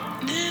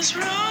Take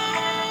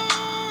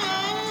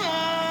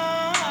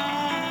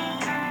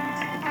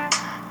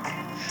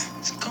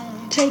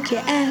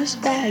your ass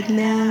back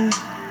now.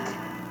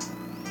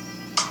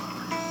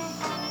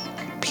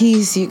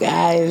 Peace, you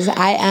guys.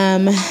 I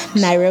am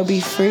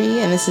Nairobi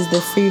Free, and this is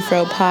the Free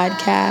Fro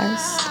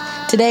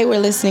Podcast. Today we're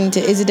listening to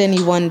Is It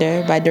Any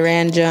Wonder by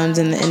Durand Jones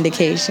and the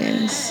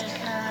Indications.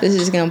 This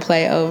is going to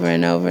play over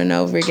and over and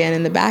over again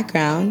in the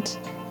background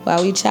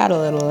while we chat a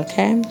little,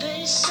 okay?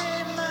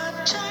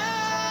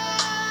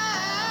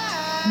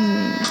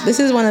 This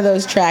is one of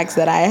those tracks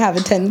that I have a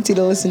tendency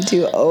to listen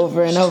to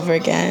over and over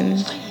again.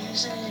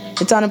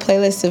 It's on a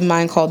playlist of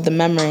mine called The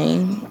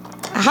Memory.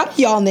 How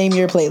do y'all name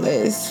your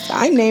playlists?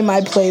 I name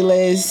my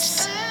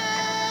playlists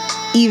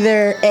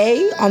either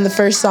A, on the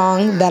first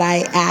song that I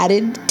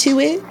added to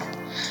it,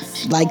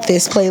 like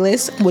this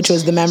playlist, which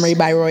was The Memory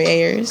by Roy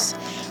Ayers.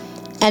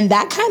 And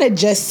that kind of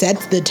just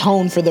sets the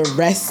tone for the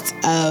rest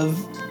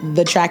of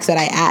the tracks that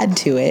I add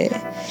to it.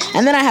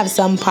 And then I have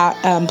some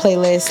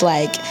playlists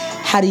like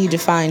How Do You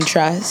Define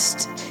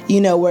Trust?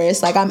 You know, where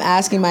it's like I'm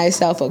asking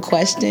myself a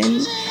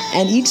question,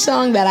 and each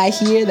song that I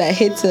hear that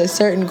hits a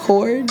certain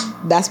chord,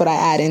 that's what I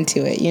add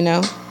into it, you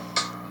know?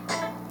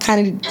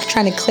 Kind of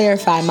trying to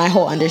clarify my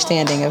whole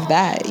understanding of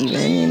that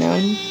even, you know?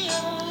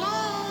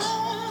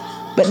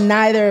 But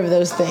neither of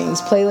those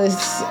things,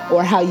 playlists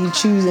or how you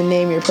choose and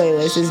name your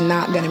playlist, is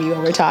not going to be what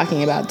we're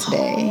talking about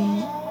today.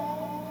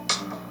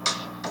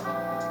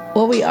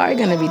 What we are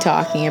going to be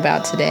talking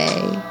about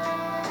today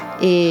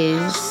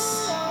is,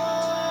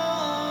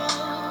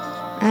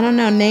 I don't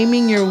know,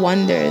 naming your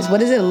wonders. What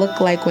does it look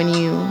like when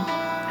you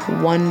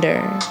wonder,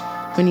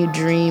 when you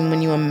dream,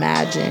 when you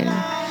imagine?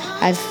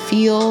 I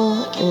feel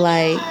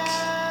like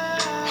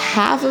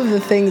half of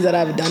the things that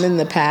I've done in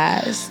the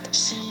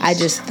past, I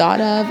just thought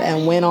of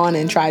and went on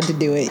and tried to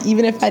do it,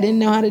 even if I didn't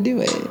know how to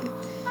do it.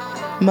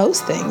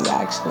 Most things,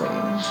 actually.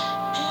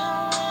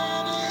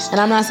 And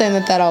I'm not saying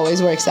that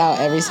always works out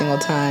every single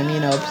time. You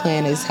know, a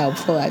plan is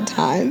helpful at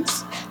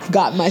times. I've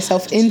gotten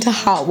myself into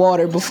hot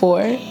water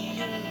before.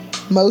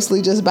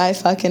 Mostly just by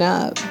fucking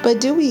up. But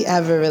do we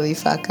ever really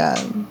fuck up?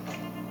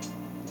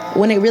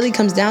 When it really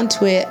comes down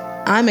to it,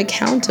 I'm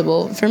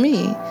accountable for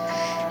me.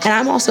 And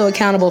I'm also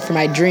accountable for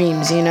my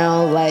dreams, you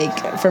know, like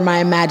for my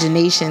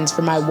imaginations,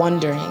 for my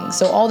wondering.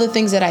 So all the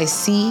things that I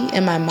see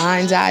in my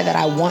mind's eye that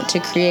I want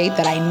to create,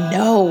 that I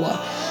know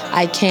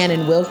I can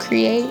and will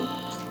create,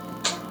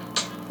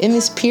 in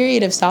this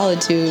period of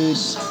solitude,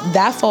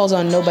 that falls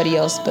on nobody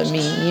else but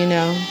me, you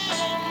know?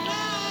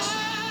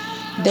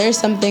 There's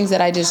some things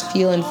that I just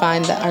feel and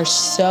find that are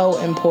so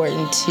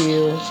important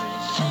to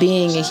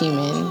being a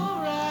human.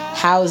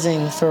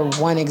 Housing, for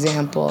one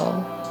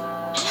example.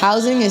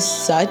 Housing is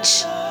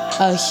such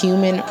a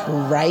human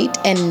right,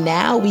 and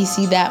now we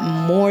see that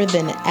more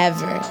than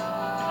ever.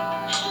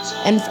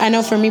 And I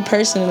know for me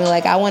personally,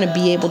 like, I want to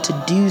be able to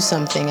do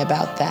something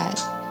about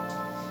that.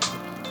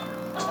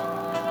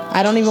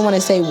 I don't even want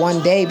to say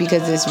one day,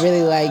 because it's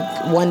really like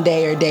one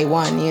day or day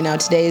one, you know?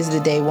 Today is the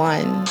day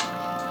one.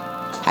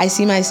 I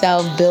see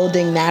myself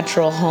building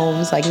natural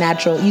homes, like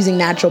using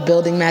natural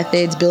building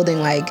methods,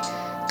 building like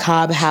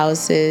cob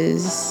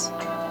houses.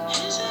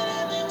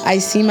 I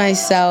see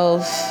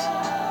myself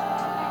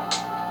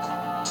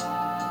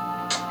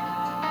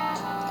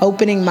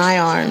opening my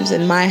arms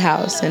in my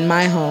house, in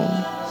my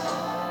home.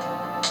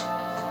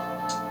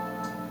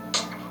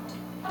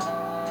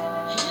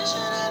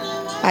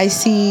 I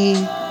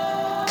see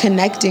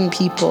connecting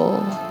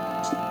people.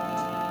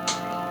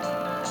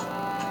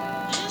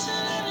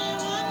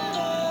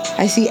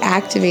 I see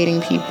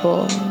activating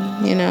people,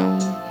 you know.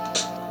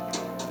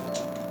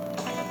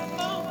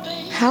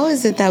 How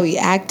is it that we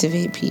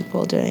activate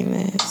people during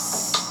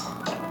this?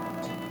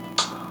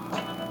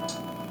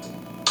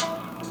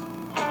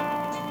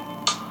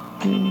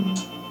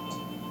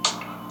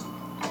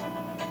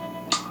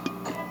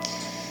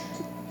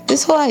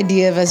 This whole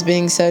idea of us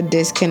being so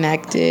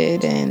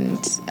disconnected, and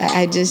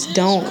I just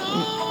don't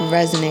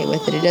resonate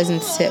with it. It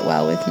doesn't sit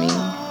well with me.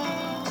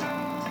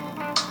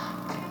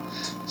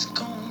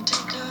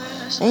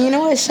 And you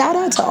know what? Shout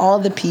out to all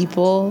the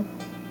people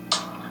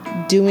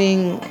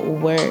doing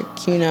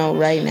work, you know,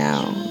 right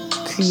now,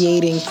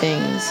 creating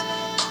things.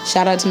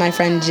 Shout out to my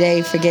friend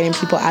Jay for getting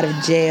people out of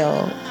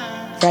jail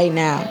right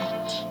now.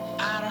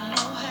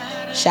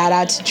 Shout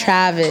out to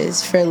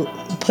Travis for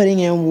putting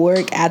in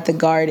work at the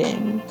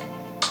garden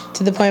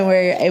to the point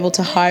where you're able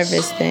to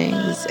harvest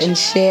things and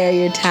share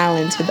your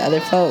talents with other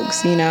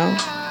folks, you know.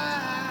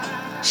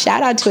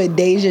 Shout out to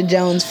Durand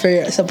Jones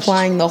for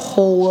supplying the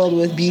whole world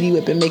with Beauty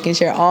Whip and making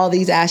sure all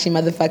these ashy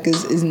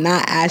motherfuckers is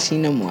not ashy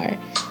no more.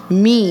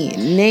 Me,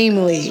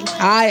 namely,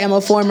 I am a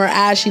former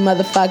ashy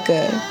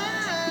motherfucker.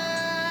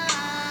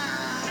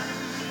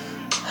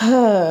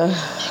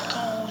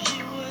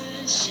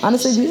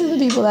 Honestly, these are the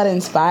people that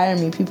inspire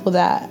me. People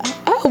that...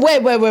 Oh,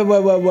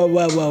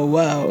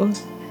 whoa.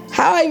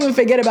 How I even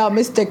forget about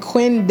Mr.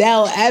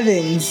 Quindell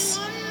Evans,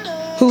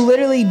 who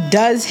literally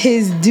does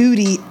his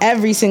duty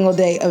every single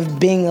day of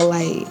being a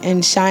light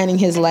and shining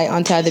his light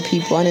onto other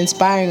people and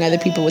inspiring other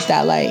people with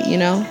that light, you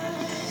know?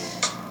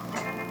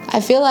 I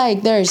feel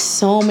like there are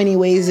so many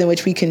ways in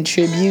which we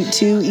contribute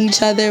to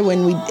each other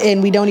when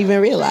we don't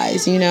even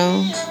realize, you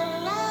know?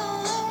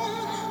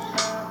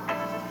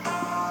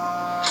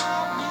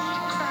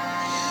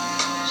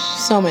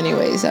 So many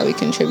ways that we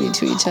contribute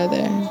to each other.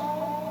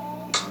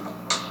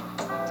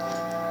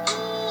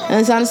 And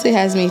this honestly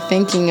has me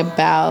thinking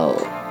about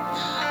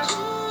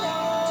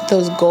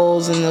those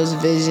goals and those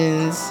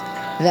visions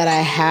that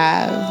I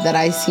have, that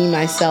I see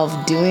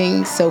myself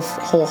doing so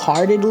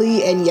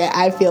wholeheartedly, and yet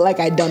I feel like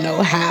I don't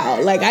know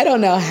how. Like, I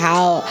don't know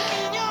how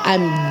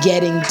I'm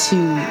getting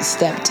to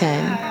step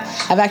 10.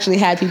 I've actually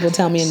had people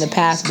tell me in the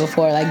past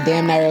before, like,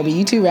 damn, Nairobi,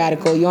 you too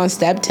radical. You on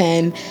step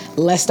 10.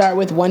 Let's start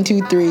with 1,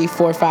 2, 3,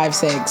 4, 5,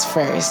 6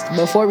 first,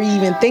 before we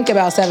even think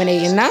about 7,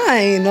 8, and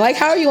 9. Like,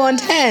 how are you on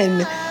 10?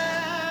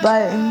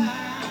 But,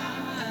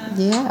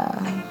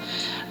 yeah.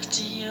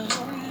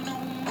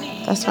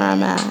 That's where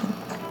I'm at.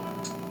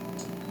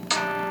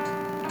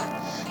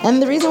 And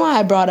the reason why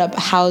I brought up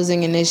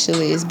housing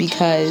initially is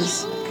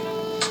because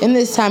in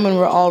this time when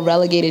we're all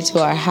relegated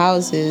to our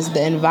houses,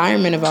 the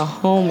environment of a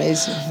home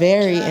is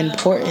very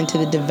important to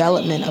the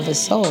development of a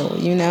soul,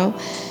 you know?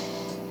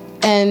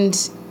 And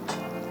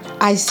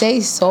I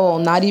say soul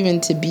not even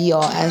to be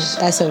all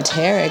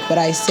esoteric, but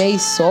I say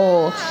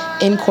soul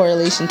in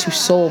correlation to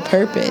soul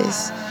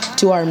purpose,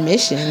 to our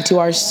mission, to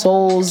our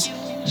soul's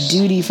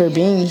duty for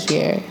being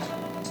here.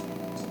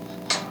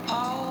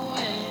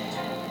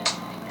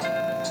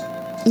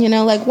 You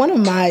know, like, one of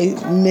my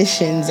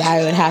missions,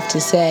 I would have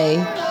to say,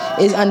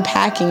 is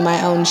unpacking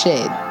my own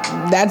shit.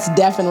 That's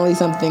definitely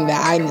something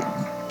that I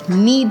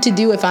need to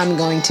do if I'm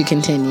going to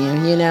continue,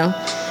 you know?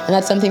 And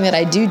that's something that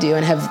I do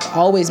and have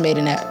always made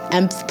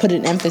put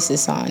an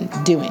emphasis on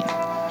doing.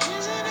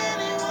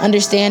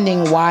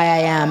 Understanding why I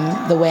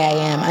am the way I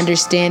am.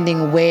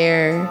 Understanding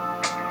where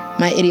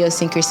my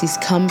idiosyncrasies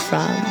come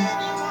from.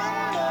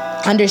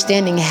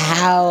 Understanding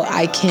how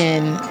I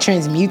can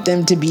transmute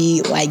them to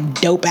be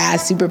like dope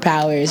ass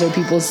superpowers, or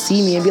people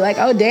see me and be like,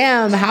 oh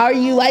damn, how are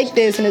you like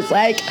this? And it's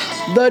like,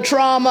 the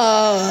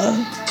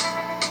trauma.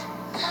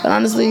 But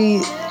honestly,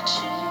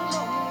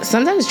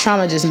 sometimes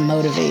trauma just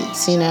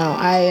motivates, you know?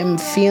 I am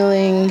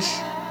feeling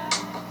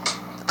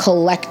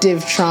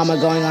collective trauma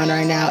going on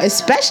right now,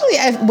 especially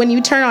when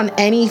you turn on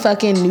any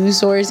fucking news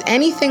source,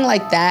 anything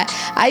like that.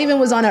 I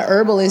even was on a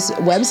herbalist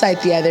website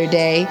the other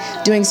day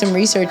doing some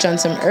research on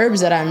some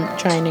herbs that I'm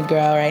trying to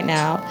grow right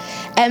now,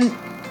 and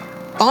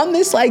on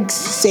this like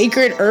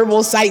sacred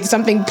herbal site,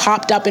 something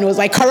popped up and it was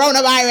like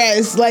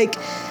coronavirus. Like,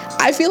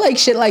 I feel like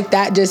shit like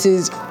that just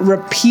is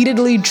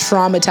repeatedly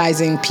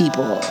traumatizing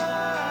people,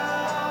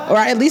 or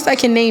at least I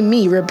can name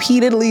me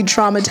repeatedly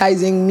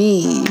traumatizing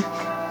me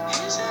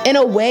in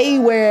a way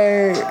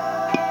where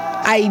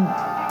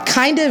I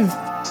kind of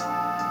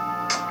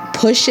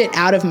push it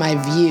out of my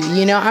view.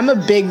 You know, I'm a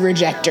big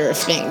rejecter of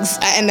things,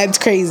 and that's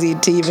crazy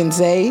to even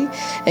say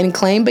and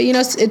claim, but you know,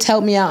 it's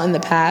helped me out in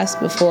the past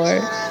before.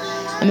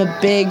 I'm a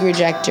big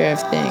rejecter of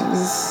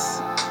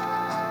things.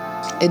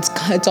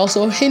 It's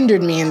also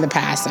hindered me in the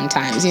past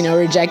sometimes, you know,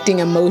 rejecting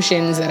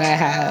emotions that I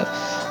have,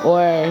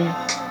 or,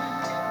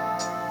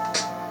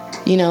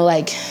 you know,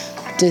 like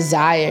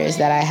desires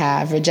that I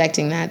have,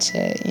 rejecting that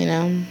shit, you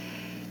know?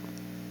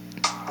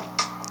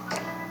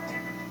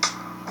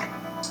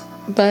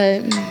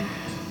 But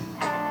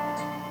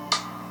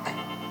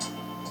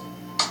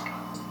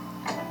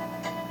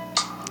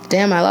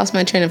damn, I lost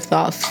my train of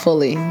thought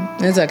fully.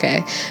 It's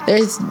okay. There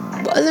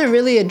wasn't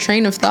really a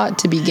train of thought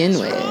to begin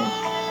with.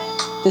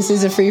 This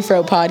is a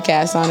free-flow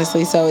podcast,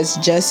 honestly, so it's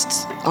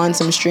just on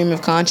some stream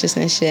of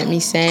consciousness shit, me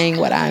saying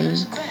what I'm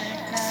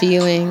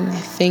feeling,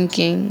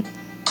 thinking.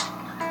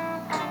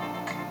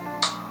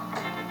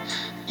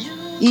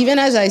 Even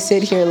as I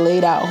sit here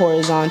laid out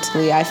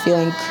horizontally, I feel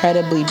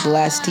incredibly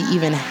blessed to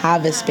even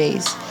have a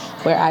space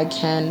where I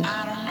can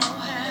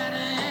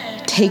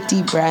take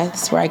deep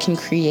breaths, where I can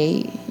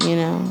create, you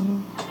know.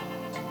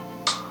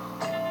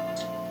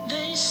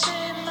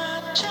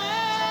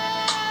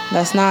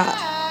 That's not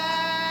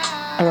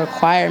a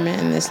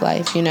requirement in this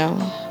life, you know.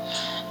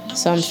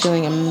 So I'm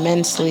feeling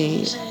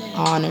immensely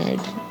honored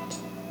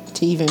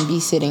to even be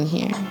sitting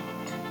here.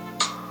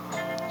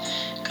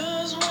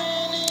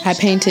 I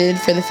painted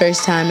for the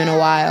first time in a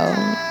while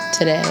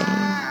today,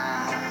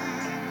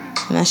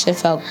 and that shit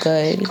felt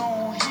good.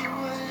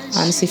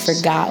 Honestly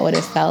forgot what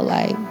it felt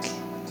like.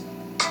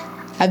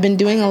 I've been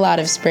doing a lot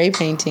of spray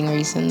painting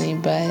recently,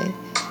 but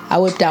I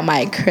whipped out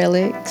my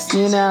acrylics,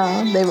 you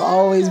know. They've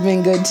always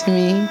been good to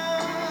me.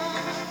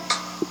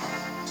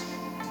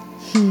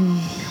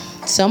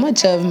 So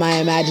much of my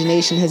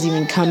imagination has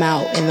even come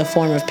out in the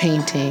form of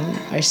painting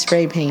or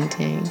spray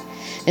painting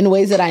in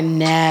ways that I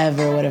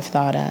never would have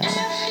thought of.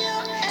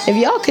 If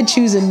y'all could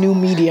choose a new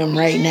medium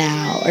right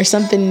now, or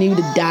something new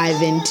to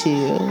dive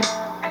into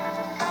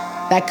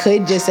that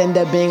could just end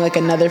up being like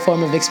another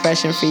form of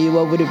expression for you,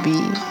 what would it be?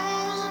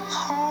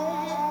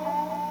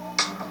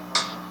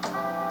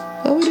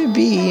 What would it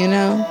be, you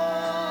know?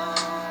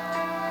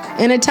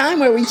 In a time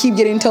where we keep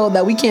getting told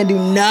that we can't do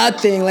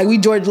nothing, like we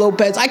George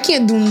Lopez, I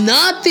can't do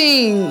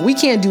nothing. We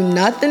can't do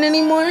nothing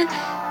anymore.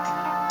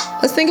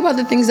 Let's think about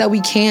the things that we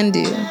can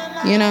do,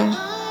 you know?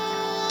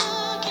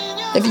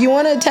 If you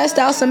want to test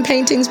out some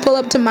paintings, pull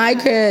up to my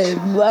crib.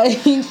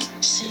 Like,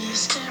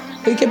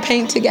 we can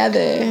paint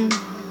together.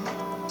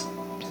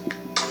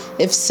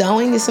 If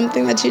sewing is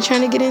something that you're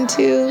trying to get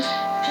into,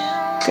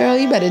 girl,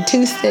 you better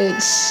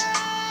two-stitch.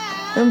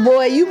 And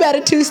boy, you better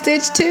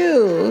two-stitch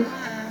too.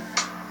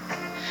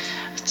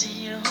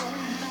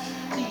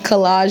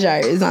 Collage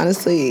art is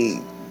honestly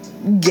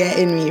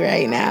getting me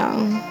right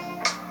now.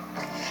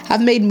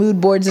 I've made mood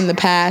boards in the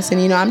past,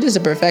 and I'm just a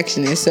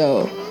perfectionist,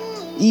 so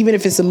even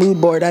if it's a mood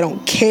board, I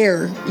don't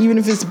care. Even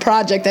if it's a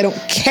project, I don't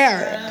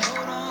care.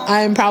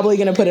 I'm probably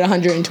going to put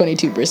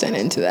 122%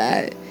 into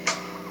that.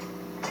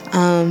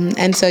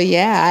 And so,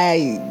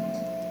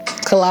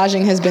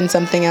 collaging has been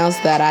something else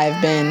that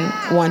I've been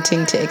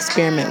wanting to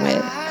experiment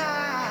with.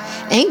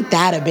 Ain't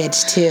that a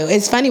bitch, too?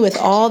 It's funny with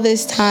all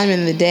this time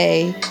in the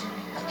day,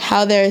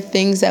 how there are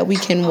things that we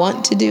can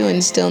want to do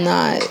and still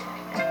not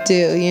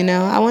do,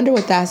 I wonder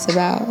what that's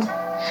about.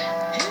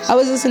 I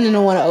was listening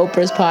to one of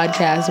Oprah's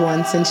podcasts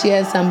once, and she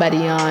had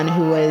somebody on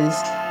who was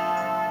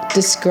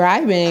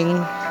describing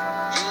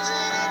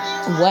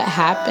what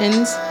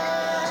happens.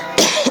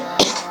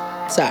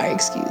 Sorry,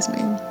 excuse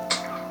me.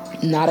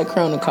 Not a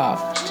corona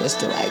cough,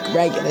 just a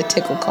regular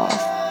tickle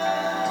cough.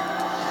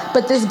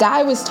 But this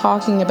guy was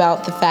talking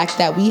about the fact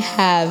that we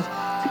have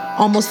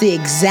almost the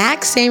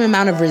exact same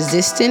amount of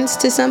resistance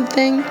to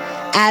something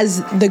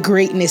as the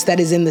greatness that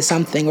is in the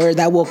something, or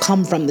that will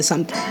come from the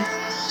something.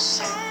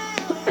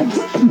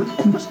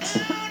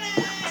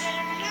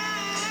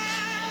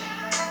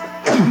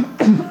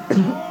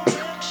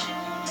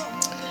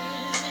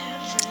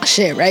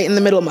 Shit, right in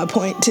the middle of my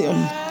point, too.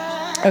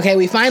 Okay,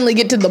 we finally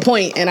get to the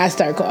point, and I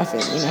start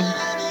coughing,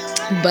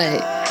 But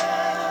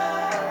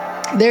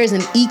there is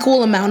an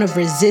equal amount of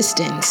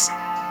resistance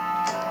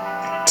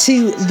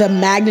to the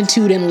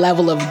magnitude and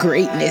level of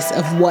greatness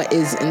of what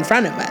is in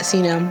front of us,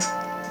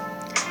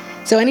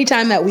 So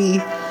anytime that we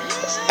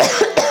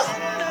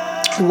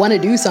want to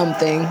do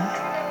something,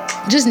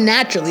 just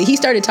naturally, he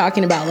started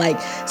talking about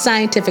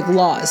scientific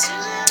laws.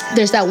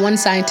 There's that one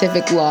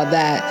scientific law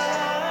that,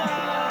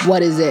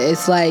 what is it?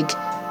 It's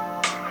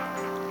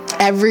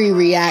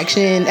every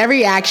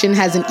action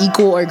has an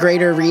equal or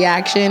greater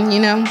reaction,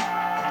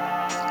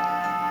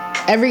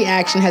 Every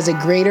action has a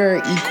greater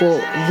or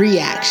equal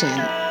reaction.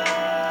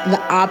 The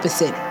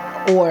opposite,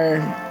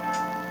 or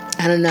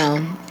I don't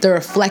know, the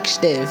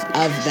reflective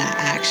of that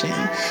action.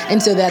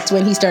 And so that's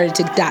when he started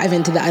to dive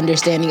into the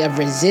understanding of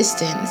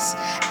resistance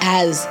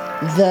as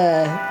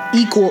the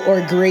equal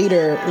or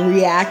greater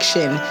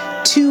reaction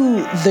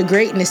to the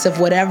greatness of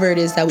whatever it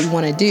is that we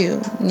want to do,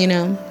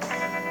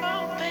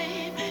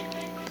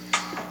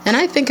 And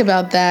I think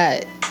about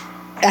that,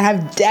 and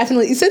I've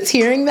definitely, since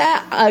hearing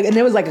that, and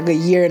it was a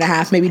year and a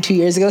half, maybe 2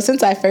 years ago,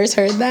 since I first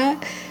heard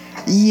that,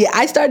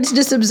 I started to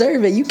just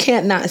observe it. You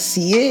can't not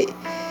see it.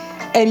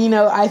 And,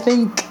 I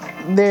think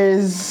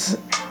there's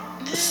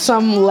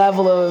some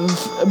level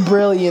of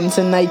brilliance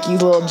in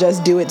Nike's little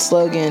Just Do It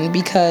slogan,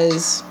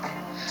 because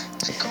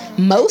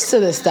most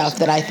of the stuff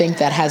that I think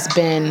that has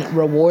been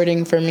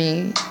rewarding for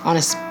me on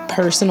a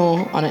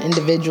personal, on an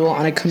individual,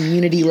 on a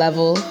community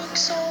level,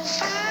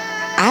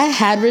 I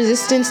had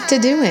resistance to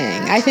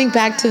doing. I think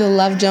back to the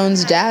Durand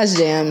Jones jazz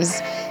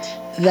jams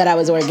that I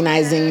was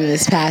organizing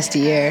this past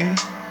year.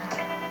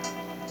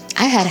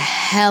 I had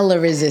hella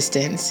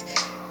resistance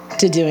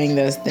to doing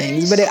those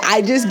things, but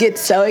I just get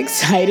so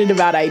excited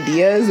about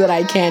ideas that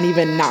I can't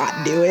even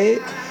not do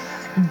it.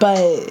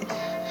 But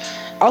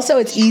also,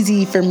 it's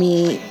easy for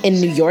me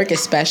in New York,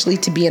 especially,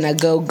 to be in a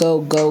go,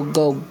 go, go,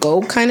 go,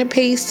 go kind of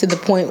pace, to the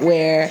point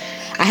where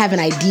I have an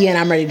idea and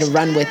I'm ready to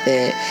run with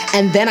it.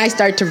 And then I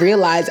start to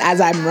realize as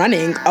I'm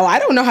running, I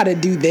don't know how to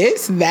do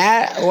this,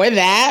 that, or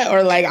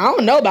I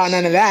don't know about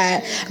none of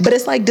that. But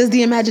it's does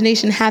the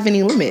imagination have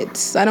any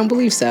limits? I don't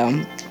believe so.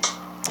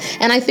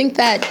 And I think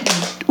that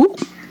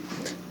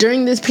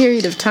during this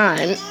period of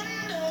time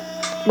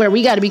where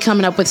we got to be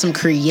coming up with some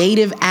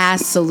creative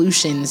ass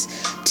solutions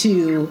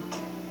to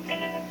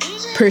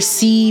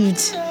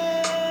perceived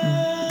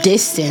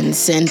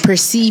distance and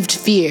perceived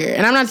fear.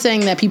 And I'm not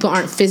saying that people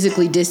aren't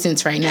physically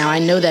distanced right now. I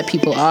know that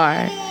people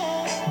are.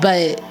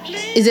 But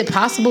is it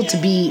possible to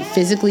be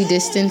physically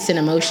distanced and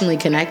emotionally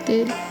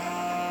connected?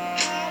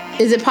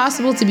 Is it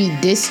possible to be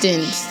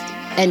distanced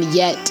and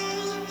yet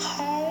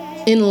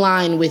in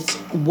line with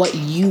what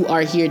you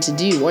are here to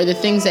do, or the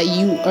things that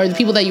you, or the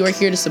people that you are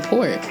here to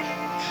support,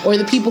 or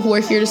the people who are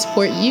here to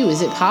support you?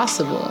 Is it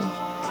possible?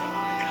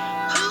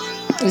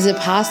 Is it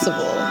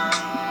possible?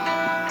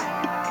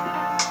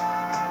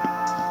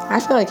 I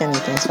feel like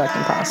anything's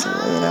fucking possible,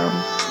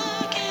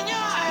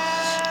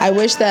 I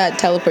wish that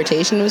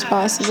teleportation was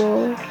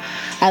possible,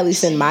 at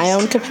least in my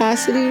own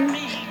capacity.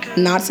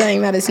 Not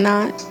saying that it's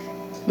not,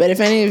 but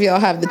if any of y'all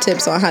have the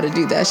tips on how to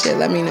do that shit,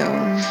 let me know.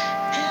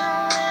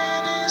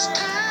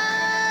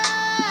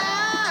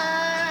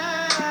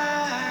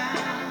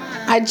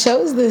 I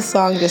chose this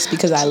song just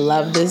because I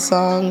love this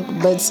song,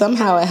 but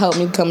somehow it helped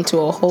me come to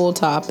a whole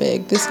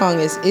topic. This song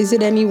is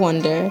It Any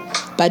Wonder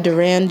by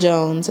Durand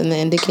Jones and the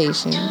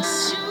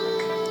Indications.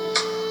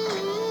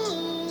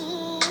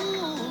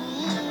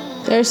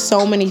 There's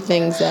so many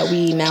things that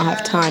we now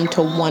have time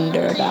to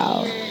wonder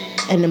about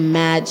and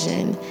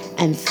imagine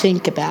and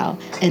think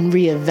about and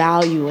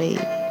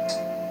reevaluate.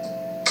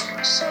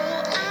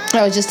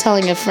 I was just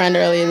telling a friend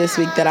earlier this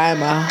week that I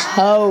am a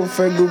hoe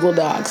for Google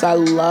Docs. I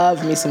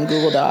love me some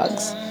Google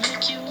Docs.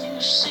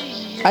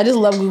 I just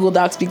love Google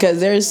Docs because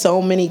there's so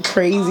many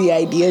crazy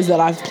ideas that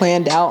I've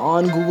planned out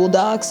on Google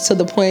Docs to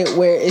the point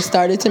where it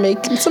started to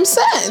make some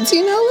sense.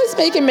 Let's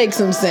make it make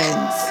some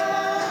sense.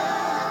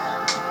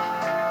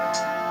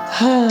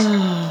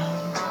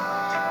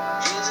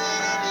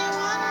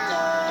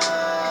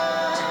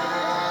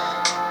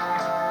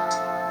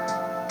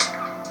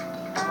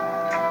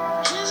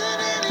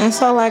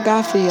 That's all I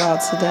got for y'all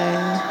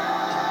today.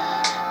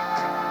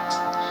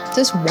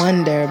 Just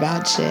wonder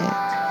about shit.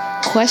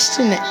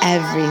 Question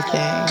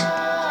everything.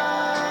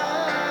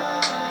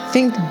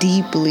 Think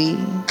deeply.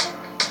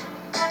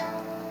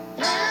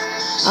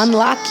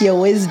 Unlock your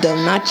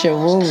wisdom, not your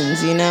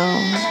wounds,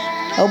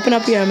 Open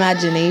up your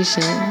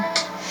imagination.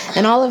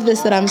 And all of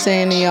this that I'm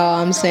saying to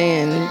y'all, I'm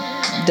saying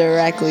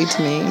directly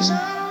to me.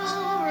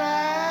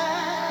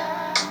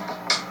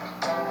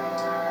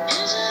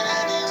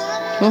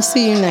 We'll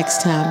see you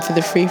next time for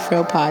the Free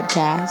Throw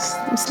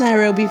Podcast. It's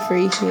Nairobi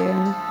Free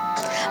here,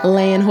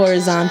 laying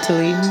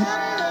horizontally.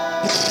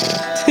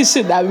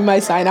 Should that be my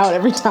sign out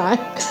every time?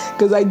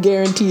 Because I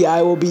guarantee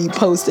I will be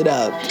posted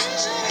up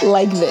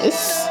like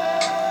this.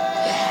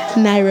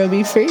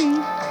 Nairobi Free.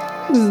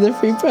 This is the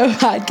Free Throw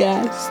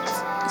Podcast.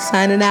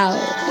 Signing out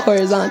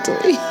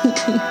horizontally.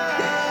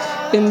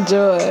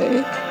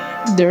 Enjoy.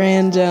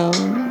 Durand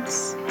Jones.